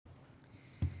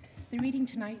The reading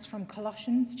tonight is from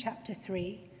Colossians chapter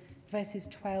 3, verses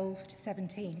 12 to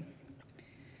 17.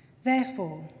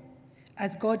 Therefore,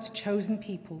 as God's chosen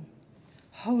people,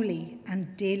 holy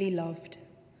and dearly loved,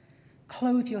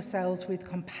 clothe yourselves with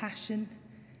compassion,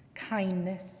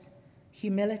 kindness,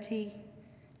 humility,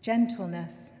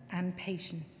 gentleness, and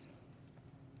patience.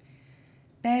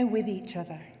 Bear with each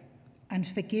other and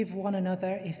forgive one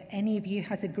another if any of you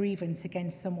has a grievance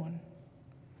against someone.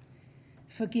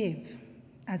 Forgive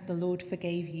as the Lord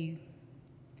forgave you.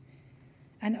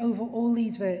 And over all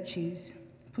these virtues,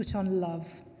 put on love,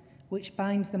 which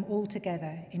binds them all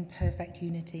together in perfect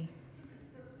unity.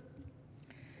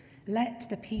 Let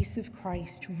the peace of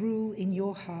Christ rule in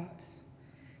your hearts,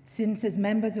 since as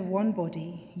members of one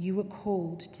body you were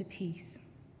called to peace.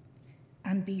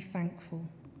 And be thankful.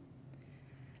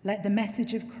 Let the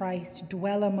message of Christ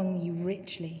dwell among you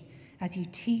richly as you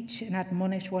teach and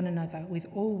admonish one another with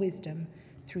all wisdom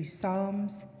through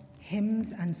psalms,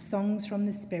 hymns, and songs from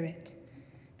the Spirit,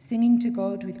 singing to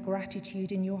God with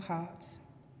gratitude in your hearts.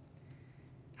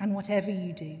 And whatever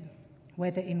you do,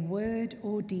 whether in word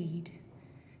or deed,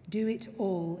 do it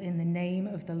all in the name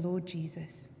of the Lord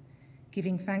Jesus,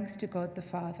 giving thanks to God the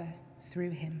Father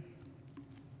through him.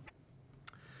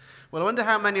 Well, I wonder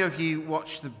how many of you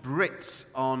watched the Brits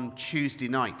on Tuesday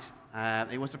night.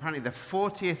 It was apparently the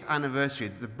 40th anniversary.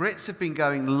 The Brits have been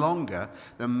going longer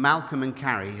than Malcolm and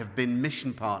Carrie have been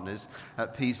mission partners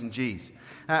at P&G's.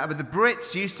 But the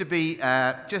Brits used to be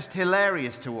just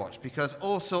hilarious to watch because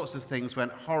all sorts of things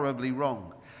went horribly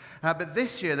wrong. But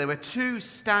this year there were two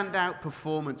standout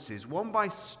performances, one by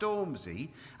Stormzy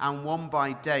and one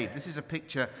by Dave. This is a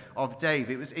picture of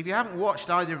Dave. If you haven't watched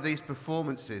either of these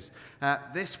performances,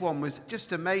 this one was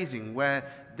just amazing, where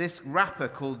this rapper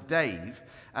called Dave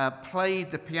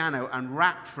played the piano and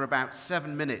rapped for about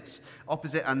 7 minutes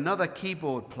opposite another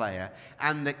keyboard player,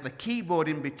 and the keyboard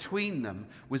in between them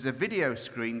was a video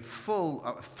screen full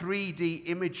of 3D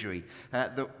imagery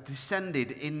that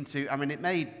descended into, it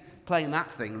made playing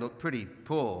that thing look pretty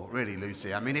poor, really,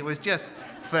 Lucy. It was just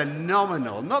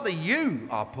phenomenal. Not that you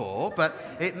are poor, but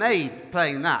it made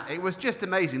playing that. It was just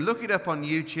amazing. Look it up on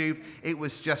YouTube. It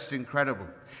was just incredible.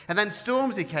 And then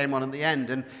Stormzy came on at the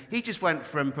end, and he just went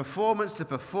from performance to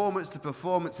performance to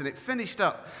performance, and it finished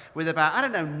up with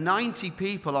about, 90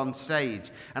 people on stage.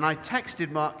 And I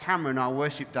texted Mark Cameron, our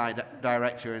worship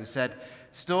director, and said,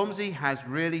 Stormzy has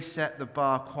really set the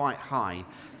bar quite high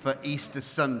for Easter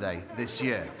Sunday this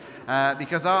year.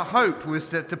 Because our hope was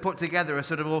to put together a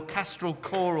sort of orchestral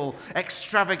choral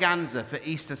extravaganza for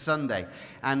Easter Sunday.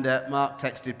 And Mark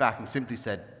texted back and simply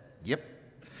said, yep.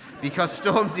 Because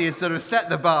Stormzy had sort of set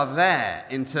the bar there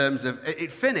in terms of,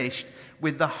 it finished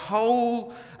with the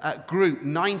whole group,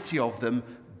 90 of them,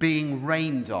 being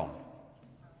rained on.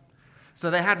 So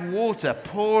they had water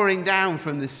pouring down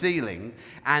from the ceiling,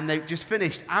 and they just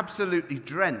finished absolutely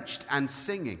drenched and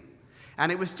singing.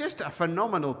 And it was just a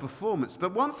phenomenal performance.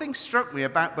 But one thing struck me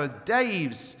about both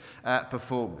Dave's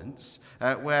performance,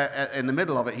 where in the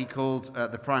middle of it he called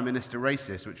the Prime Minister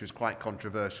racist, which was quite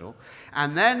controversial,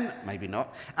 and then, maybe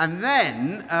not, and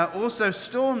then also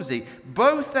Stormzy,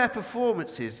 both their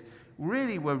performances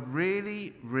really were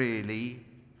really, really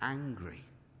angry.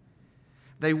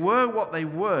 They were what they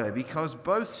were because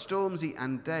both Stormzy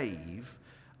and Dave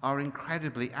are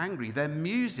incredibly angry. Their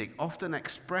music often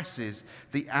expresses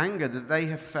the anger that they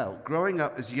have felt growing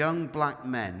up as young black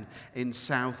men in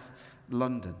South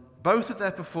London. Both of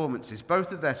their performances,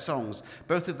 both of their songs,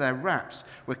 both of their raps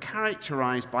were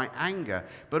characterized by anger,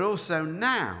 but also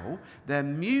now their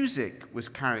music was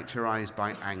characterized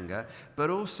by anger,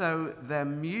 but also their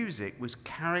music was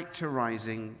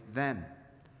characterizing them.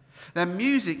 Their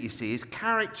music, you see, is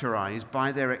characterized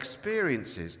by their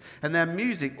experiences, and their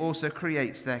music also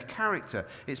creates their character.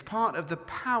 It's part of the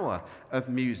power of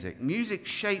music. Music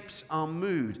shapes our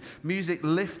mood. Music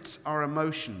lifts our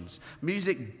emotions.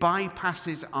 Music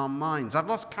bypasses our minds. I've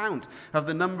lost count of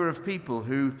the number of people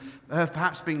who have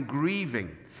perhaps been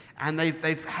grieving, and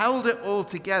they've held it all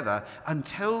together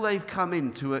until they've come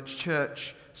into a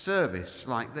church service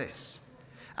like this.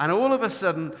 And all of a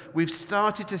sudden, we've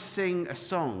started to sing a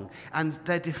song, and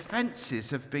their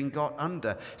defenses have been got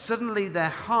under. Suddenly, their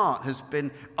heart has been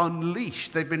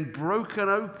unleashed. They've been broken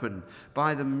open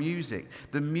by the music.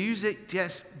 The music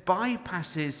just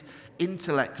bypasses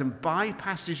intellect and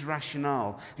bypasses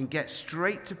rationale and gets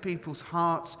straight to people's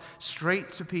hearts, straight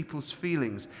to people's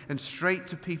feelings, and straight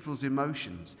to people's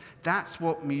emotions. That's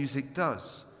what music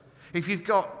does. If you've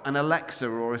got an Alexa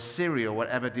or a Siri or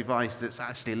whatever device that's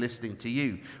actually listening to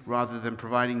you rather than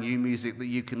providing you music that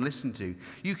you can listen to,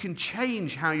 you can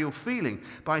change how you're feeling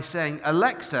by saying,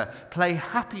 Alexa, play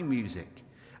happy music.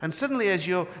 And suddenly, as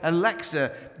your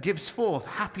Alexa gives forth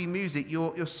happy music,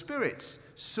 your spirits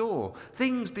soar.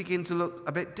 Things begin to look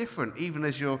a bit different, even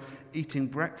as you're eating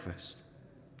breakfast.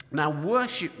 Now,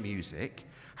 worship music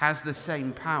has the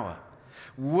same power.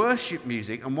 Worship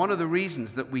music, and one of the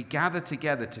reasons that we gather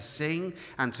together to sing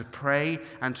and to pray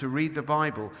and to read the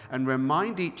Bible and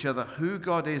remind each other who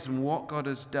God is and what God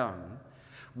has done,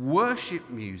 worship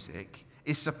music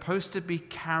is supposed to be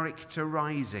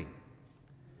characterizing.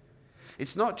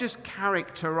 It's not just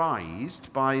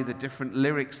characterized by the different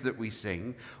lyrics that we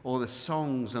sing or the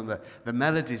songs and the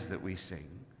melodies that we sing.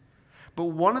 But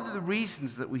one of the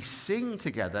reasons that we sing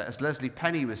together, as Leslie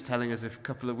Penny was telling us a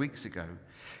couple of weeks ago,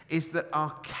 is that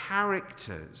our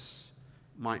characters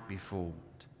might be formed.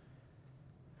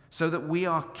 So that we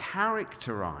are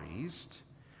characterized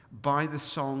by the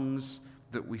songs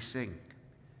that we sing.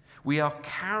 We are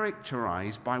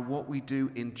characterized by what we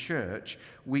do in church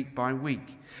week by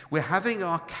week. We're having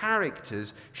our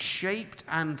characters shaped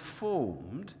and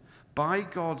formed by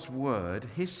God's word,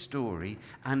 his story,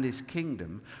 and his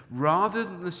kingdom, rather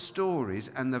than the stories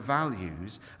and the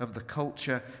values of the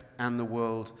culture and the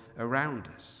world around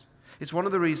us. It's one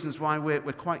of the reasons why we're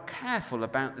quite careful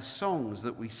about the songs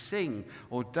that we sing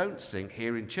or don't sing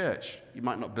here in church. You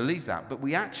might not believe that, but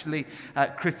we actually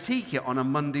critique it on a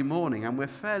Monday morning, and we're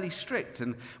fairly strict.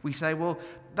 And we say, well,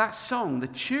 that song, the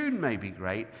tune may be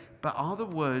great, but are the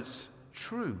words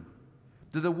true?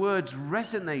 Do the words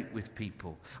resonate with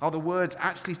people? Are the words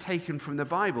actually taken from the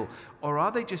Bible? Or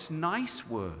are they just nice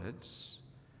words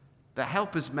that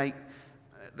help us make,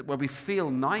 where we feel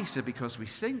nicer because we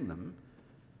sing them,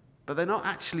 but they're not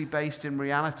actually based in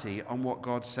reality on what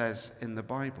God says in the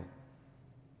Bible?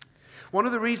 One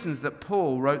of the reasons that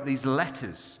Paul wrote these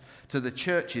letters to the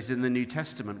churches in the New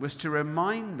Testament was to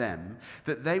remind them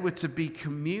that they were to be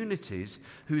communities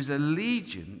whose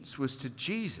allegiance was to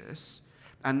Jesus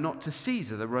and not to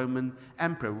Caesar, the Roman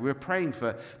emperor. We're praying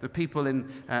for the people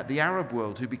in the Arab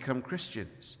world who become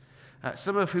Christians,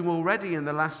 some of whom already in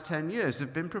the last 10 years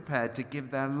have been prepared to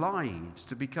give their lives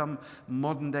to become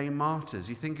modern-day martyrs.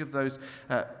 You think of those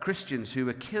Christians who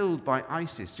were killed by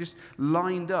ISIS, just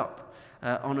lined up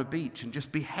on a beach and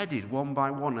just beheaded one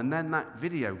by one, and then that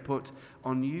video put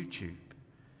on YouTube.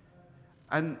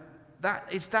 And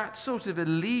it's that sort of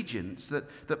allegiance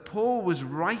that Paul was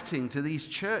writing to these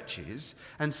churches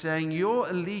and saying, your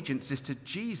allegiance is to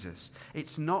Jesus.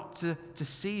 It's not to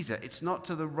Caesar. It's not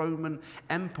to the Roman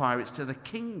Empire. It's to the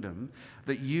kingdom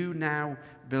that you now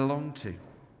belong to.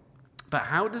 But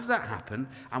how does that happen,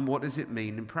 and what does it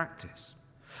mean in practice?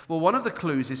 Well, one of the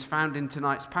clues is found in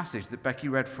tonight's passage that Becky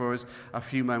read for us a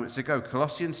few moments ago,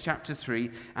 Colossians chapter 3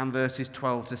 and verses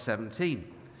 12 to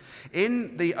 17.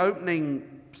 In the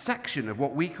opening section of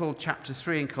what we call chapter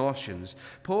 3 in Colossians,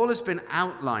 Paul has been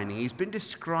outlining, he's been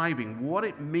describing what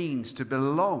it means to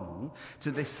belong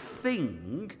to this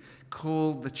thing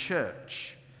called the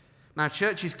church. Now,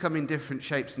 churches come in different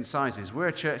shapes and sizes. We're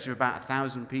a church of about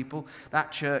 1,000 people.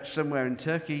 That church somewhere in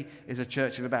Turkey is a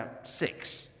church of about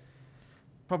 6.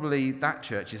 Probably that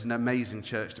church is an amazing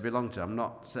church to belong to. I'm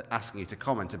not asking you to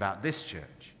comment about this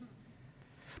church.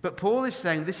 But Paul is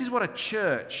saying this is what a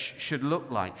church should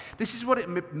look like. This is what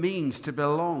it means to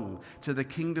belong to the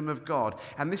kingdom of God.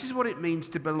 And this is what it means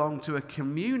to belong to a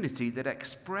community that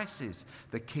expresses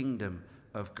the kingdom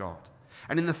of God.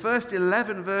 And in the first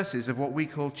 11 verses of what we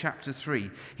call chapter 3,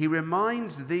 he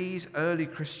reminds these early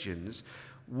Christians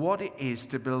what it is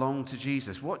to belong to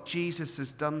Jesus, what Jesus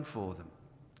has done for them.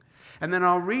 And then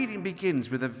our reading begins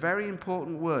with a very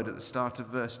important word at the start of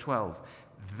verse 12,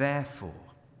 therefore.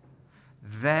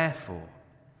 Therefore.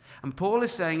 And Paul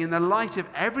is saying, in the light of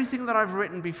everything that I've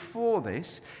written before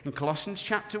this, in Colossians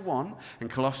chapter 1 and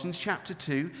Colossians chapter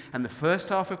 2 and the first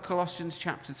half of Colossians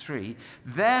chapter 3,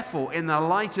 therefore, in the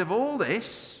light of all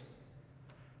this,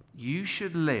 you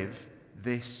should live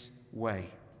this way.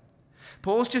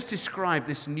 Paul's just described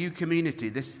this new community,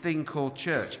 this thing called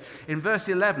church. In verse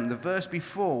 11, the verse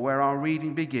before where our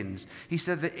reading begins, he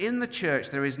said that in the church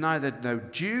there is neither no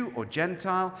Jew or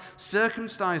Gentile,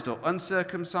 circumcised or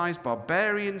uncircumcised,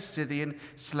 barbarian, Scythian,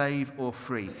 slave or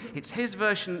free. It's his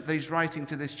version that he's writing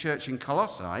to this church in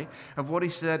Colossae of what he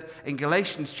said in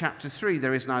Galatians chapter 3.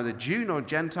 There is neither Jew nor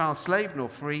Gentile, slave nor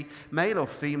free, male or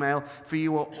female, for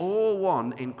you are all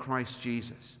one in Christ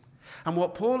Jesus. And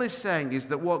what Paul is saying is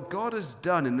that what God has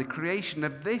done in the creation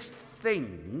of this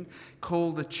thing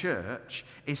called the church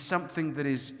is something that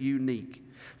is unique.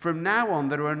 From now on,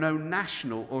 there are no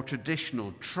national or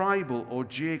traditional, tribal or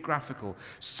geographical,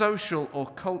 social or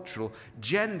cultural,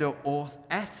 gender or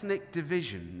ethnic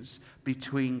divisions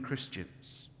between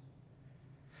Christians.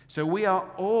 So we are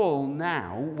all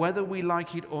now, whether we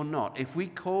like it or not, if we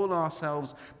call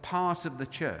ourselves part of the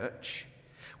church,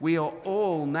 we are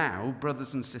all now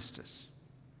brothers and sisters.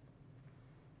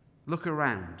 Look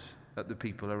around at the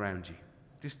people around you.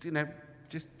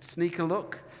 Just sneak a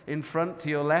look in front to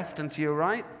your left and to your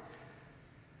right.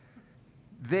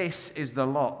 This is the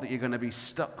lot that you're going to be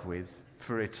stuck with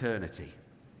for eternity.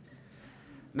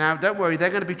 Now, don't worry, they're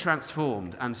going to be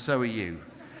transformed, and so are you.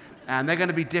 And they're going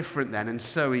to be different then, and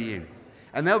so are you.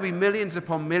 And there'll be millions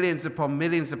upon millions upon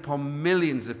millions upon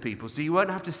millions of people. So you won't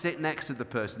have to sit next to the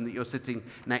person that you're sitting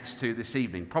next to this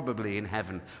evening, probably in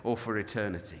heaven or for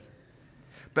eternity.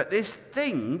 But this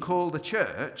thing called the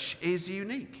church is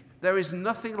unique. There is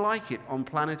nothing like it on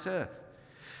planet Earth,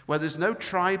 where there's no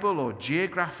tribal or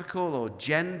geographical or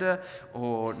gender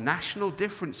or national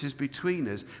differences between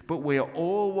us, but we are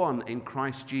all one in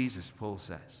Christ Jesus, Paul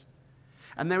says.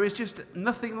 And there is just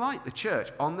nothing like the church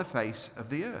on the face of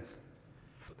the earth.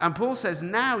 And Paul says,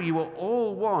 now you are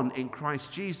all one in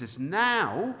Christ Jesus.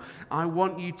 Now I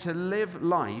want you to live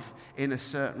life in a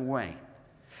certain way.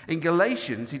 In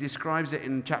Galatians, he describes it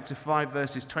in chapter 5,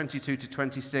 verses 22 to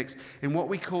 26, in what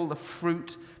we call the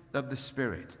fruit of the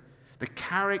Spirit. The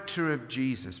character of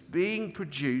Jesus being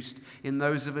produced in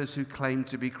those of us who claim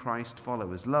to be Christ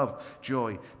followers. Love,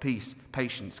 joy, peace,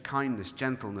 patience, kindness,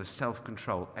 gentleness,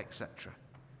 self-control, etc.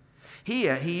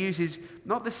 Here he uses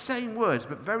not the same words,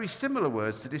 but very similar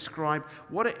words to describe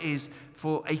what it is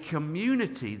for a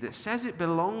community that says it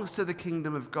belongs to the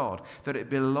kingdom of God, that it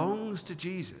belongs to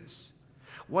Jesus,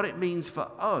 what it means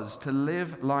for us to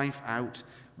live life out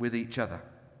with each other.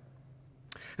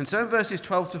 And so in verses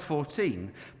 12 to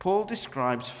 14, Paul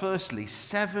describes firstly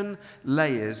 7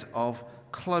 layers of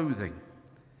clothing.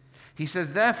 He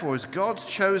says, therefore, as God's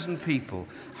chosen people,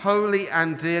 holy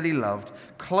and dearly loved,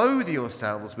 clothe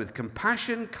yourselves with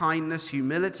compassion, kindness,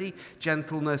 humility,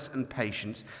 gentleness, and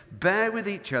patience. Bear with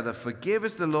each other, forgive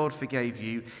as the Lord forgave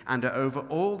you, and over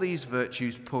all these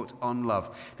virtues put on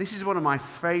love. This is one of my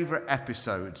favorite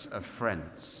episodes of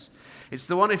Friends. It's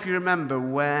the one, if you remember,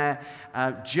 where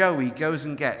Joey goes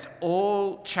and gets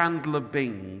all Chandler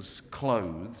Bing's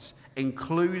clothes,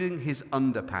 including his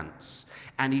underpants,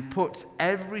 and he puts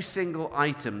every single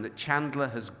item that Chandler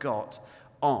has got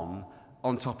on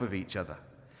top of each other.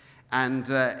 And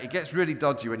it gets really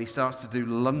dodgy when he starts to do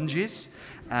lunges,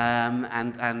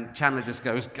 and Chandler just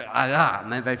goes,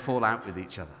 and then they fall out with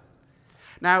each other.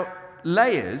 Now,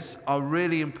 layers are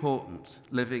really important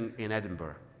living in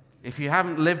Edinburgh. If you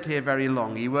haven't lived here very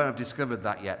long, you won't have discovered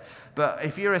that yet. But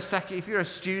if you're a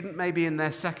student, maybe in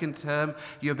their second term,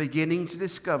 you're beginning to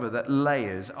discover that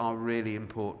layers are really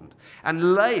important.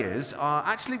 And layers are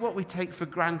actually what we take for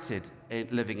granted in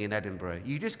living in Edinburgh.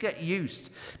 You just get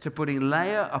used to putting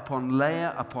layer upon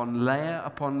layer upon layer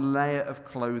upon layer of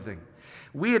clothing.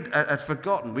 We had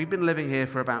forgotten. We'd been living here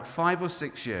for about 5 or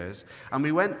 6 years, and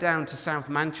we went down to South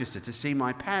Manchester to see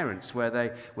my parents where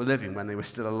they were living when they were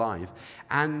still alive.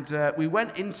 And we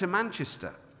went into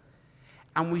Manchester,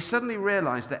 and we suddenly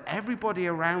realized that everybody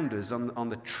around us on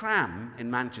the tram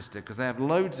in Manchester, because they have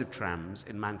loads of trams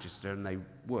in Manchester and they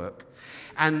work,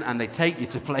 and they take you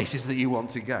to places that you want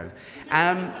to go.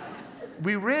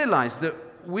 We realized that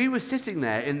we were sitting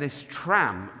there in this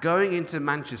tram going into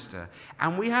Manchester,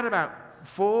 and we had about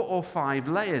 4 or 5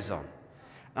 layers on.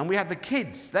 And we had the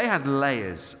kids, they had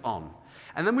layers on.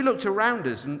 And then we looked around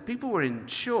us, and people were in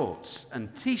shorts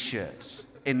and T-shirts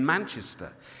in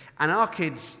Manchester. And our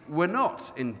kids were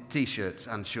not in T-shirts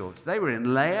and shorts. They were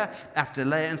in layer after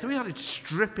layer. And so we started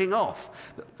stripping off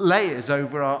layers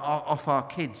off our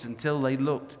kids until they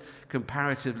looked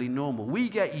comparatively normal. We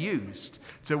get used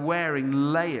to wearing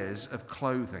layers of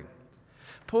clothing.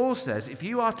 Paul says, if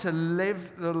you are to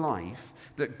live the life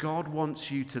that God wants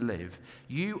you to live,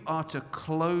 you are to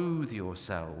clothe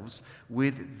yourselves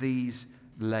with these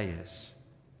layers.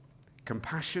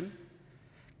 Compassion,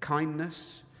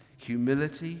 kindness,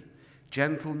 humility,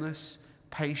 gentleness,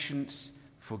 patience,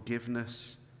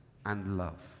 forgiveness, and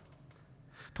love.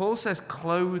 Paul says,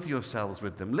 clothe yourselves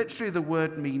with them. Literally, the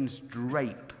word means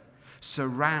drape,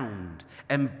 surround,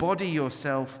 embody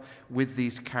yourself with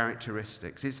these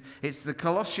characteristics. It's the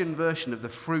Colossian version of the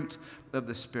fruit of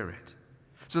the Spirit.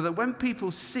 So that when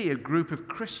people see a group of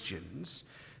Christians,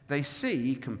 they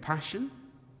see compassion,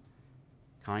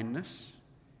 kindness,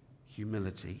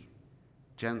 humility,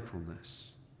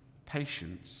 gentleness,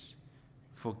 patience,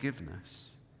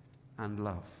 forgiveness, and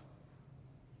love.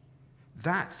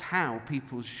 That's how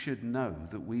people should know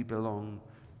that we belong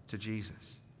to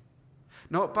Jesus.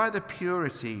 Not by the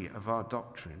purity of our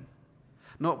doctrine,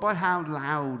 not by how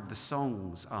loud the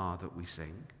songs are that we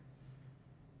sing,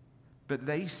 but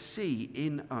they see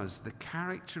in us the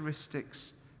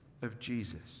characteristics of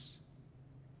Jesus.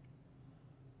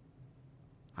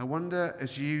 I wonder,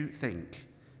 as you think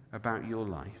about your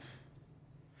life,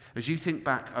 as you think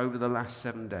back over the last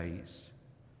 7 days,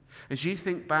 as you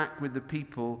think back with the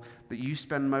people that you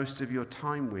spend most of your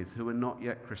time with who are not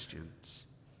yet Christians,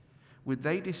 would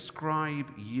they describe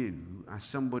you as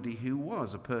somebody who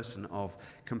was a person of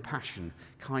compassion,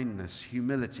 kindness,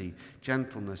 humility,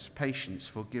 gentleness, patience,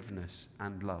 forgiveness,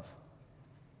 and love?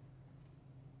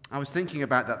 I was thinking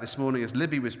about that this morning as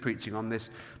Libby was preaching on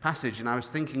this passage, and I was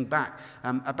thinking back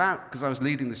because I was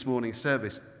leading this morning's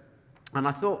service, and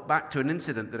I thought back to an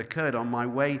incident that occurred on my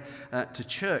way to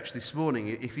church this morning.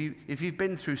 If you've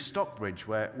been through Stockbridge,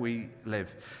 where we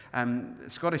live,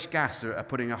 Scottish Gas are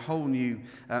putting a whole new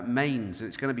mains, and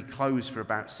it's going to be closed for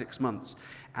about 6 months.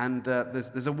 And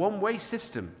there's a one-way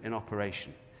system in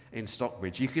operation in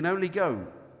Stockbridge. You can only go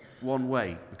one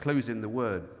way. The clue's in the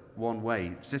word,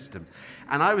 one-way system.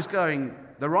 And I was going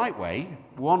the right way,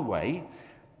 one way,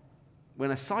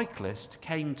 when a cyclist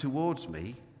came towards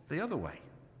me the other way.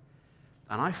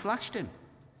 And I flashed him,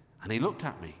 and he looked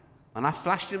at me. And I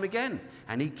flashed him again,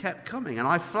 and he kept coming. And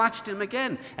I flashed him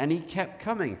again, and he kept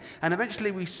coming. And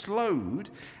eventually we slowed,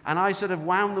 and I sort of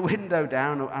wound the window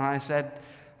down, and I said,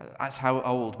 that's how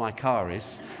old my car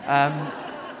is. And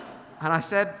I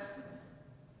said,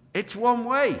 it's one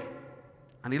way.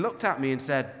 And he looked at me and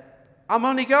said, I'm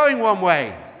only going one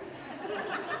way.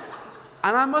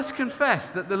 And I must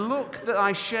confess that the look that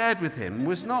I shared with him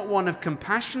was not one of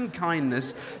compassion,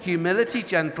 kindness, humility,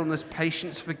 gentleness,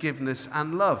 patience, forgiveness,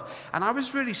 and love. And I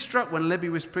was really struck when Libby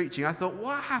was preaching. I thought,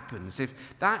 what happens if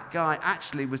that guy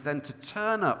actually was then to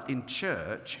turn up in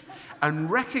church and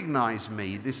recognize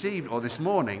me this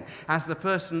morning as the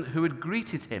person who had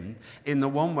greeted him in the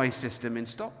one-way system in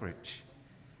Stockbridge?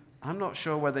 I'm not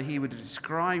sure whether he would have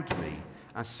described me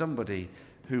as somebody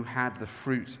who had the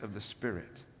fruit of the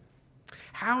Spirit.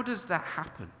 How does that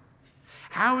happen?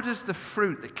 How does the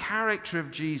fruit, the character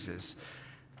of Jesus,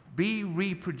 be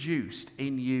reproduced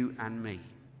in you and me?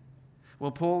 Well,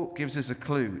 Paul gives us a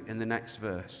clue in the next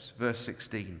verse, verse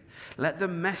 16. Let the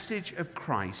message of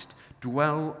Christ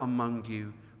dwell among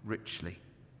you richly.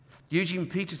 Eugene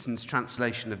Peterson's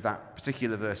translation of that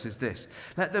particular verse is this: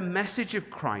 let the message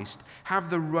of Christ have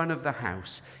the run of the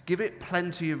house. Give it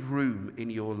plenty of room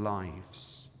in your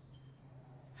lives.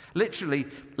 Literally,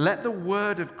 let the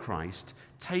word of Christ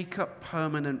take up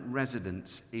permanent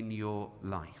residence in your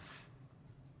life.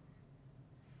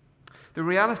 The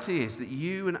reality is that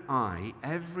you and I,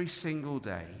 every single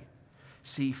day,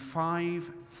 see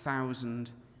 5,000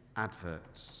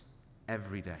 adverts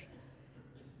every day.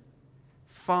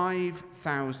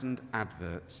 5,000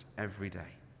 adverts every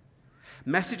day.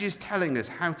 Messages telling us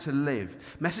how to live.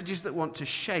 Messages that want to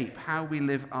shape how we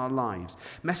live our lives.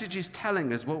 Messages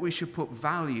telling us what we should put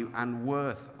value and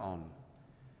worth on.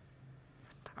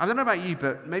 I don't know about you,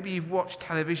 but maybe you've watched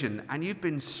television and you've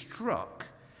been struck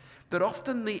that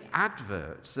often the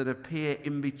adverts that appear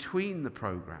in between the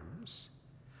programs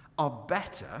are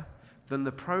better than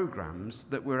the programs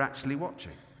that we're actually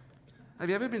watching. Have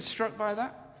you ever been struck by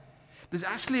that? There's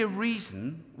actually a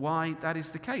reason why that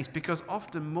is the case, because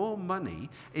often more money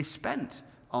is spent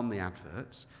on the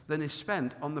adverts than is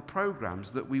spent on the programs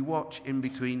that we watch in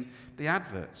between the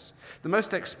adverts. The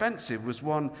most expensive was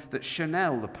one that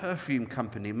Chanel, the perfume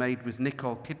company, made with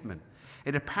Nicole Kidman.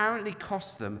 It apparently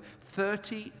cost them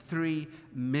 $33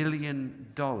 million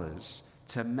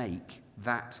to make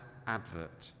that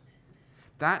advert.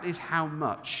 That is how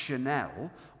much Chanel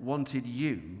wanted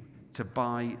you to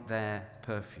buy their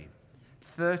perfume.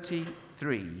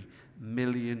 $33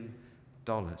 million.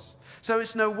 So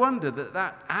it's no wonder that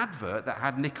that advert that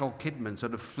had Nicole Kidman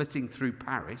sort of flitting through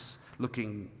Paris,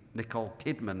 looking Nicole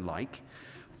Kidman-like,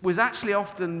 was actually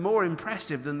often more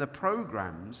impressive than the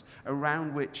programs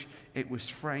around which it was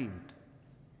framed.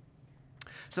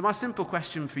 So my simple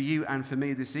question for you and for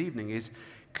me this evening is,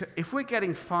 if we're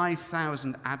getting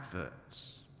 5,000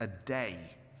 adverts a day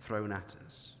thrown at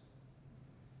us,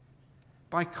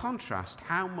 by contrast,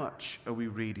 how much are we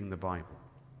reading the Bible?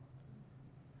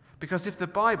 Because if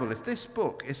this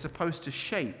book is supposed to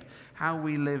shape how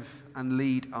we live and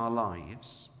lead our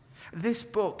lives, if this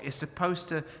book is supposed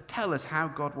to tell us how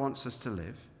God wants us to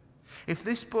live, if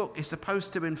this book is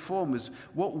supposed to inform us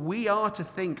what we are to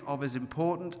think of as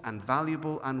important and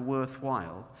valuable and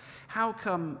worthwhile, how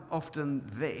come often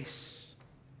this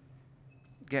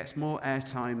gets more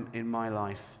airtime in my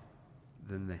life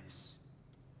than this?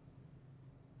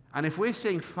 And if we're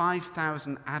seeing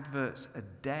 5,000 adverts a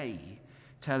day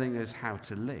telling us how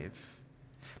to live,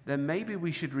 then maybe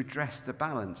we should redress the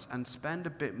balance and spend a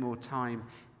bit more time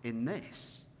in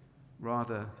this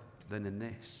rather than in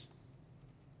this.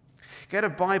 Get a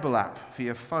Bible app for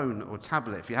your phone or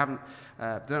tablet. If you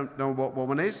don't know what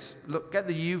one is, get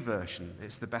the YouVersion.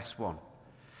 It's the best one.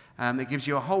 It gives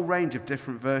you a whole range of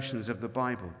different versions of the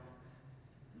Bible.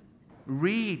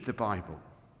 Read the Bible.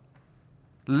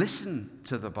 Listen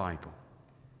to the Bible.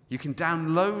 You can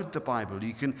download the Bible.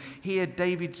 You can hear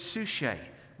David Suchet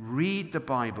read the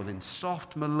Bible in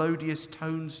soft, melodious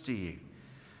tones to you.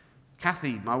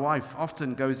 Kathy, my wife,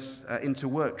 often goes into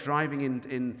work, driving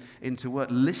into work,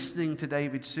 listening to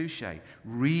David Suchet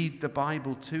read the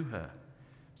Bible to her.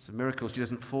 It's a miracle she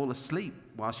doesn't fall asleep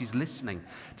while she's listening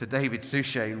to David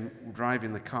Suchet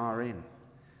driving the car in.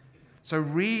 So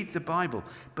read the Bible,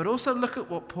 but also look at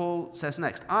what Paul says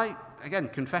next. Again,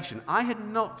 confession, I had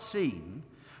not seen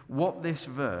what this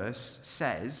verse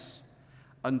says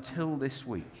until this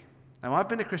week. Now, I've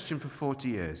been a Christian for 40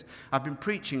 years. I've been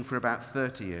preaching for about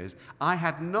 30 years. I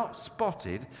had not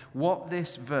spotted what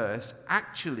this verse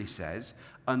actually says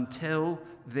until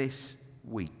this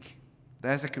week.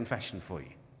 There's a confession for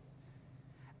you.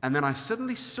 And then I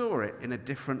suddenly saw it in a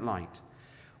different light.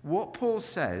 What Paul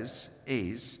says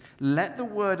is, let the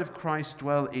word of Christ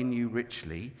dwell in you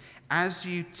richly as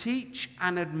you teach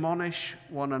and admonish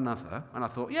one another. And I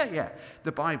thought,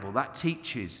 the Bible, that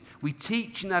teaches. We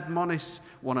teach and admonish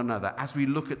one another as we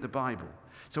look at the Bible.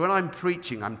 So when I'm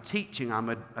preaching, I'm teaching, I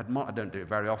don't do it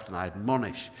very often, I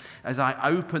admonish. As I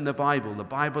open the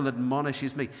Bible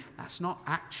admonishes me. That's not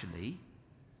actually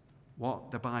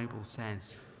what the Bible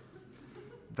says.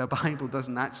 The Bible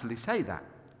doesn't actually say that.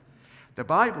 The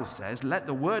Bible says, let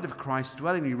the word of Christ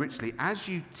dwell in you richly as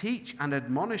you teach and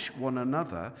admonish one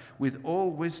another with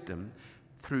all wisdom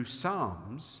through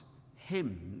psalms,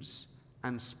 hymns,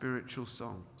 and spiritual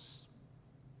songs.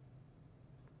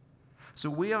 So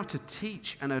we are to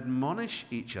teach and admonish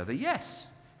each other, yes,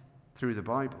 through the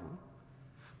Bible,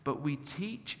 but we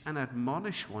teach and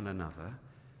admonish one another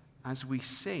as we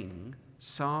sing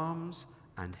psalms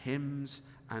and hymns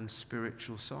and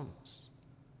spiritual songs.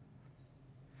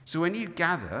 So when you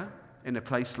gather in a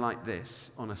place like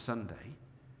this on a Sunday,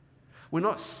 we're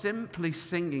not simply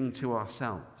singing to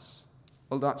ourselves.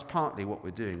 Well, that's partly what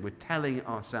we're doing. We're telling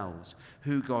ourselves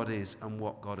who God is and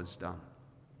what God has done.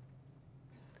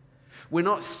 We're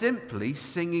not simply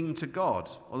singing to God,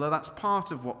 although that's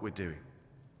part of what we're doing.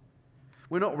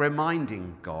 We're not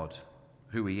reminding God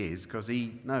who he is, because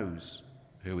he knows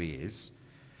who he is.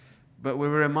 But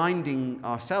we're reminding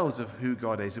ourselves of who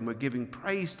God is, and we're giving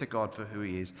praise to God for who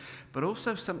he is. But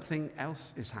also something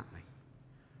else is happening.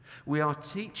 We are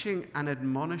teaching and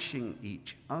admonishing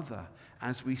each other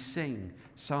as we sing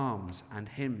psalms and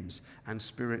hymns and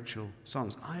spiritual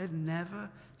songs. I had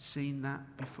never seen that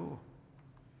before.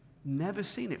 Never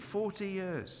seen it. 40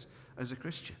 years as a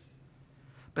Christian.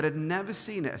 But I'd never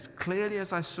seen it as clearly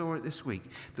as I saw it this week,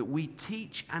 that we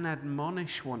teach and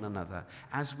admonish one another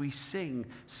as we sing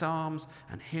psalms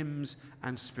and hymns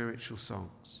and spiritual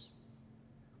songs.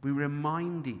 We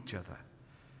remind each other.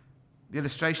 The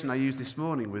illustration I used this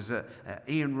morning was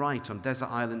Ian Wright on Desert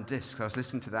Island Discs. I was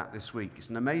listening to that this week. It's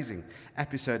an amazing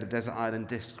episode of Desert Island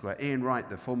Discs where Ian Wright,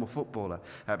 the former footballer,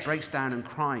 breaks down and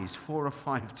cries 4 or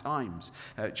 5 times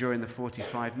during the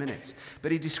 45 minutes.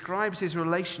 But he describes his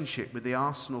relationship with the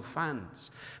Arsenal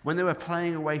fans. When they were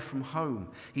playing away from home,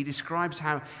 he describes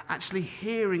how actually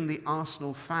hearing the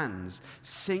Arsenal fans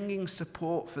singing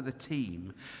support for the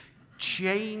team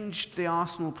changed the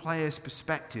Arsenal players'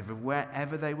 perspective of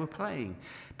wherever they were playing.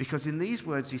 Because in these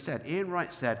words Ian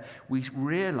Wright said, we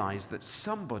realized that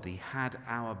somebody had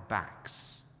our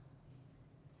backs.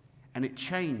 And it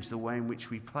changed the way in which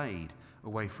we played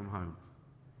away from home.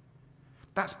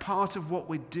 That's part of what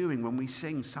we're doing when we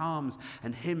sing psalms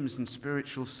and hymns and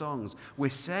spiritual songs. We're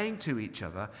saying to each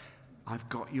other, I've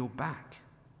got your back.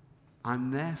 I'm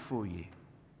there for you.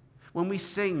 When we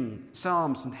sing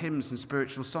psalms and hymns and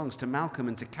spiritual songs to Malcolm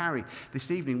and to Carrie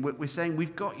this evening, we're saying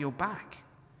we've got your back.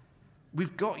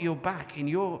 We've got your back in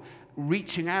your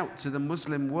reaching out to the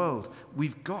Muslim world.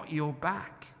 We've got your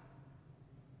back.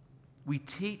 We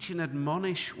teach and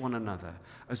admonish one another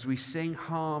as we sing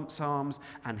psalms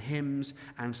and hymns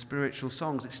and spiritual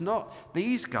songs. It's not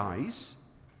these guys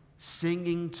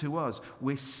singing to us.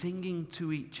 We're singing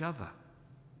to each other.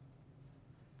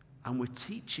 And we're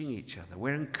teaching each other.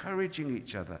 We're encouraging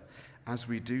each other as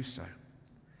we do so.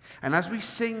 And as we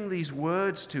sing these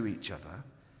words to each other,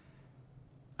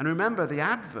 and remember the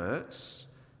adverts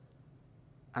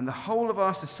and the whole of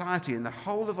our society and the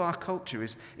whole of our culture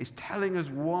is telling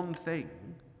us one thing.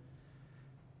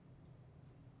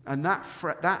 And that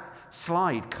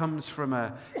slide comes from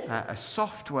a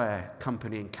software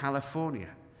company in California.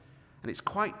 And it's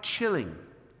quite chilling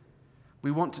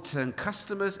We want to turn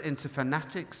customers into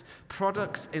fanatics,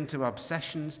 products into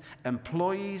obsessions,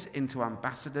 employees into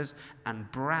ambassadors, and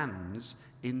brands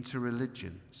into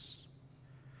religions.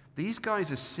 These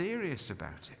guys are serious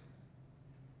about it.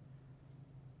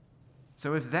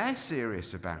 So if they're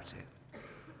serious about it,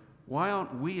 why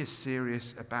aren't we as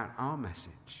serious about our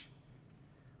message?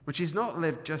 Which is not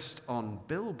lived just on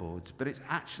billboards, but it's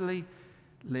actually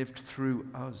lived through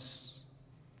us,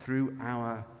 through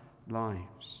our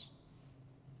lives.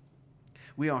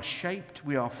 We are shaped,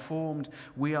 we are formed,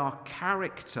 we are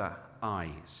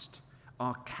characterized.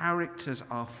 Our characters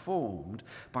are formed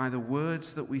by the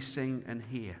words that we sing and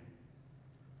hear.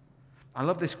 I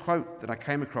love this quote that I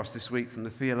came across this week from the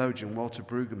theologian Walter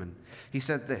Brueggemann. He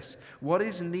said this: "What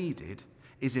is needed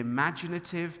is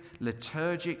imaginative,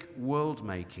 liturgic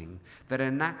world-making that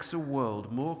enacts a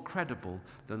world more credible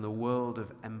than the world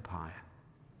of empire."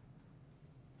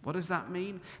 What does that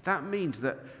mean? That means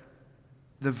that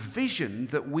the vision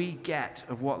that we get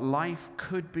of what life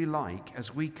could be like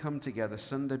as we come together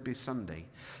Sunday by Sunday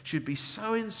should be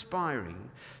so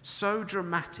inspiring, so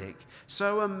dramatic,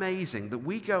 so amazing that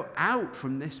we go out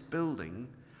from this building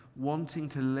wanting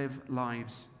to live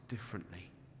lives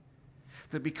differently.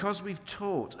 That because we've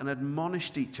taught and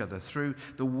admonished each other through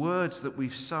the words that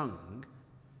we've sung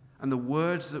and the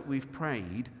words that we've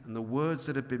prayed and the words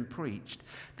that have been preached,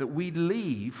 that we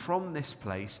leave from this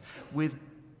place with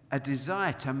a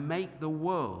desire to make the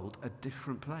world a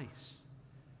different place.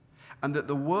 And that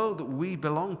the world that we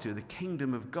belong to, the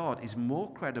kingdom of God, is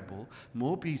more credible,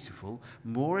 more beautiful,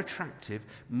 more attractive,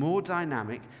 more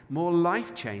dynamic, more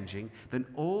life-changing than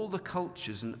all the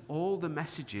cultures and all the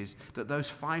messages that those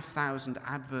 5,000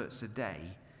 adverts a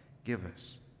day give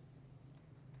us.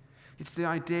 It's the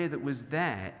idea that was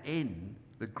there in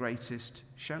The Greatest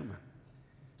Showman.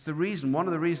 It's one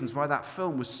of the reasons why that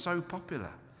film was so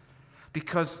popular.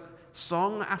 Because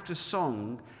song after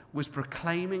song was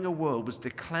proclaiming a world, was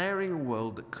declaring a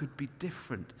world that could be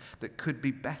different, that could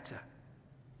be better.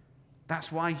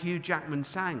 That's why Hugh Jackman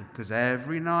sang, "'Cause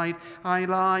every night I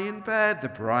lie in bed, the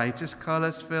brightest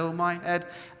colours fill my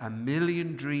head. A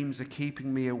million dreams are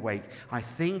keeping me awake. I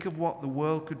think of what the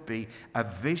world could be, a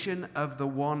vision of the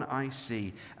one I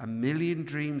see. A million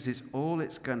dreams is all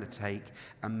it's gonna take,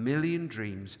 a million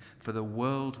dreams for the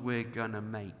world we're gonna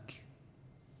make."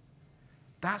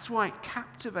 That's why it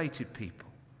captivated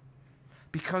people,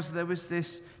 because there was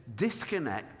this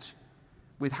disconnect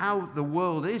with how the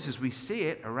world is as we see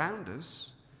it around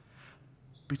us,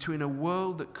 between a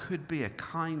world that could be a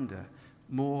kinder,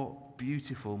 more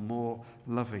beautiful, more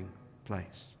loving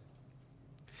place.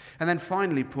 And then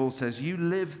finally, Paul says, you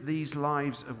live these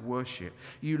lives of worship.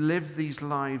 You live these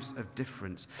lives of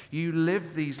difference. You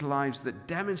live these lives that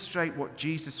demonstrate what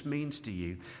Jesus means to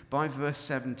you by verse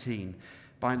 17.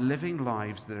 By living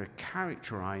lives that are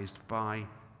characterized by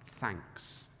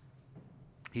thanks.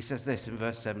 He says this in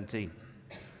verse 17.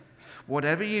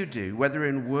 "Whatever you do, whether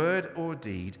in word or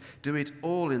deed, do it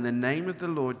all in the name of the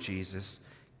Lord Jesus,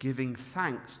 giving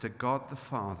thanks to God the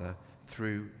Father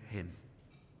through him."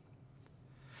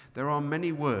 There are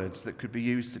many words that could be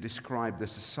used to describe the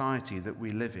society that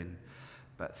we live in,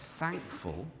 but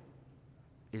thankful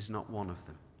is not one of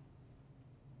them.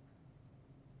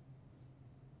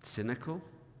 Cynical,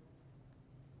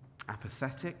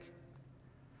 apathetic,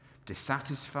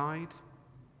 dissatisfied,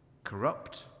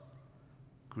 corrupt,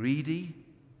 greedy,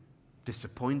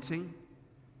 disappointing,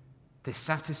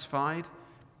 dissatisfied.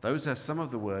 Those are some of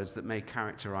the words that may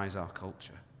characterize our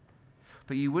culture.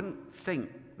 But you wouldn't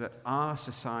think that our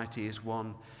society is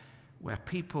one where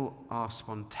people are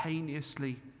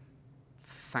spontaneously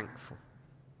thankful.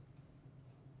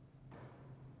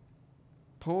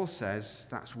 Paul says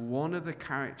that's one of the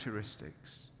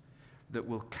characteristics that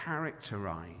will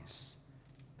characterize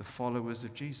the followers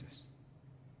of Jesus.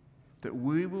 That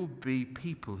we will be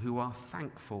people who are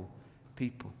thankful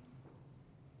people.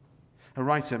 A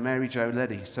writer, Mary Jo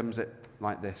Leddy, sums it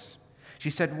like this. She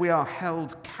said, "We are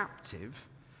held captive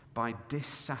by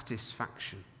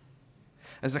dissatisfaction.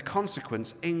 As a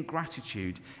consequence,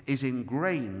 ingratitude is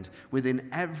ingrained within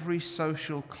every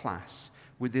social class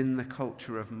within the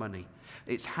culture of money.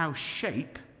 It's how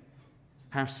sin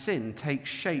takes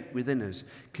shape within us,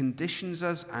 conditions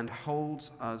us and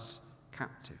holds us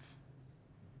captive."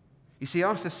 You see,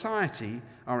 our society,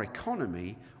 our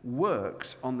economy,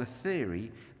 works on the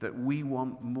theory that we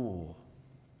want more,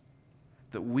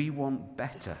 that we want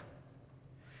better,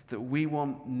 that we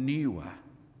want newer,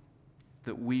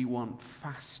 that we want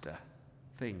faster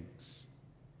things.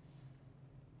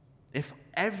 If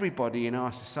everybody in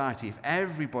our society, if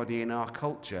everybody in our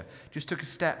culture just took a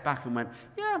step back and went,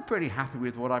 yeah, I'm pretty happy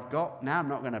with what I've got. Now I'm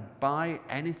not going to buy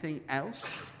anything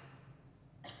else,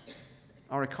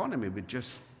 our economy would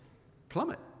just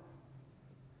plummet.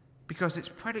 Because it's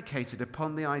predicated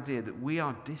upon the idea that we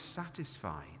are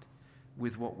dissatisfied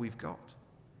with what we've got.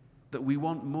 That we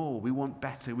want more, we want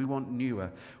better, we want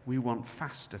newer, we want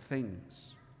faster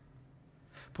things.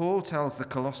 Paul tells the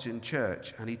Colossian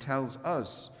church, and he tells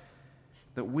us,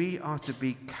 that we are to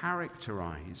be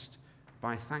characterized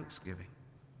by thanksgiving.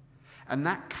 And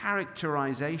that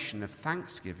characterization of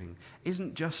thanksgiving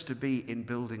isn't just to be in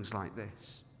buildings like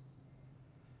this.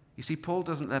 You see, Paul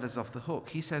doesn't let us off the hook.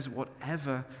 He says,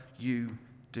 whatever you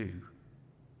do,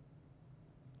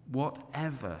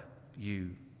 whatever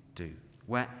you do,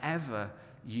 wherever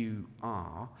you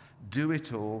are, do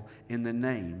it all in the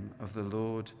name of the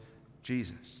Lord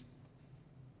Jesus.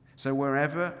 So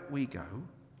wherever we go,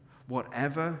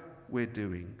 whatever we're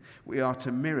doing, we are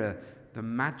to mirror the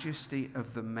majesty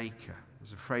of the Maker.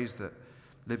 There's a phrase that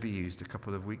Libby used a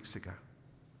couple of weeks ago.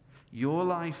 Your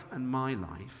life and my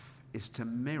life is to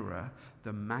mirror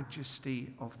the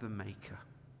majesty of the Maker.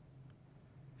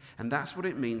 And that's what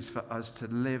it means for us to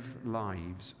live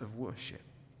lives of worship.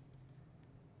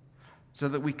 So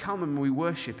that we come and we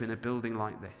worship in a building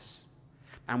like this,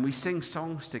 and we sing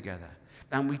songs together,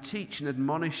 and we teach and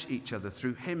admonish each other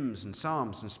through hymns and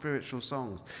psalms and spiritual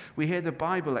songs. We hear the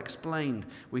Bible explained.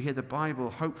 We hear the Bible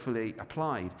hopefully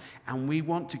applied. And we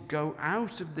want to go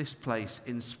out of this place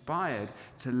inspired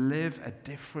to live a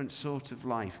different sort of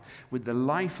life with the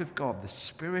life of God, the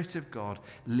Spirit of God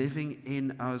living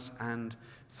in us and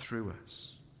through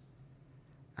us.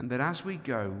 And that as we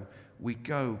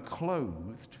go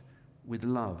clothed with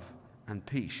love and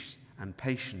peace and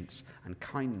patience and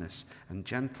kindness and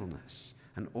gentleness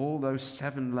and all those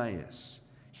 7 layers: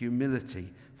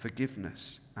 humility,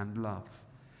 forgiveness, and love.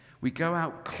 We go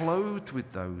out clothed with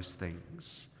those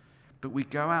things, but we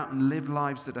go out and live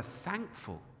lives that are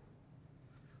thankful.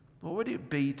 What would it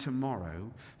be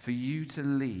tomorrow for you to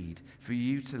lead, for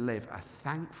you to live a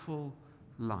thankful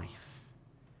life,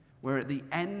 where at the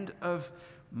end of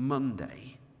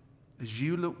Monday, as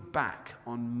you look back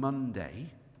on Monday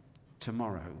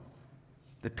tomorrow,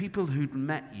 the people who'd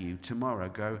met you tomorrow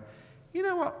go, you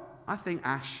know what? I think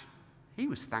Ash, he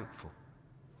was thankful.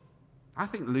 I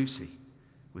think Lucy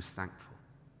was thankful.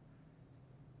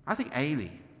 I think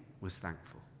Ailey was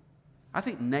thankful. I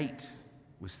think Nate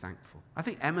was thankful. I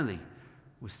think Emily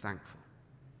was thankful.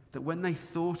 That when they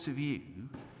thought of you,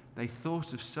 they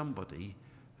thought of somebody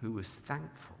who was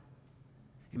thankful.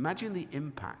 Imagine the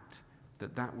impact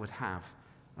that that would have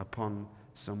upon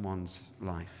someone's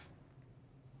life.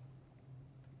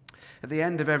 At the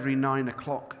end of every 9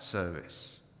 o'clock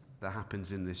service that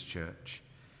happens in this church,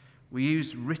 we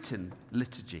use written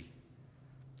liturgy.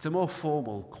 It's a more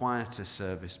formal, quieter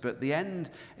service, but the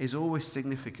end is always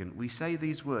significant. We say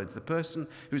these words. The person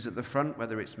who's at the front,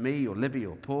 whether it's me or Libby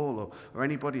or Paul or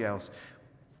anybody else,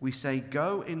 we say,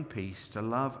 "Go in peace to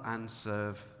love and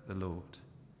serve the Lord."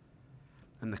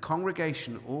 And the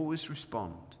congregation always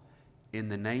respond, "In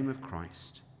the name of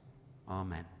Christ,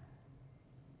 Amen."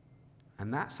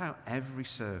 And that's how every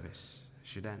service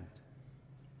should end.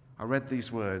 I read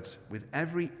these words: with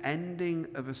every ending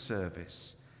of a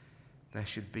service, there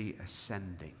should be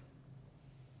ascending.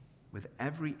 With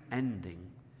every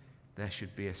ending, there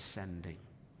should be ascending.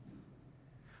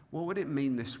 What would it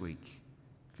mean this week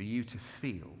for you to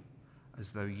feel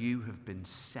as though you have been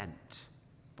sent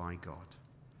by God?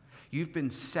 You've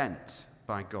been sent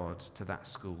by God to that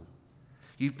school.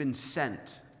 You've been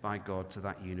sent by God to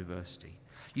that university.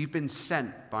 You've been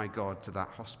sent by God to that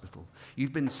hospital.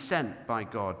 You've been sent by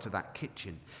God to that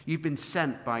kitchen. You've been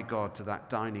sent by God to that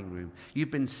dining room.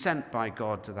 You've been sent by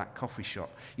God to that coffee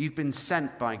shop. You've been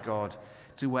sent by God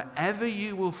to wherever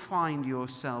you will find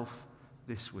yourself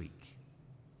this week.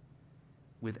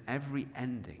 With every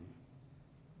ending,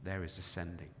 there is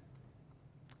ascending.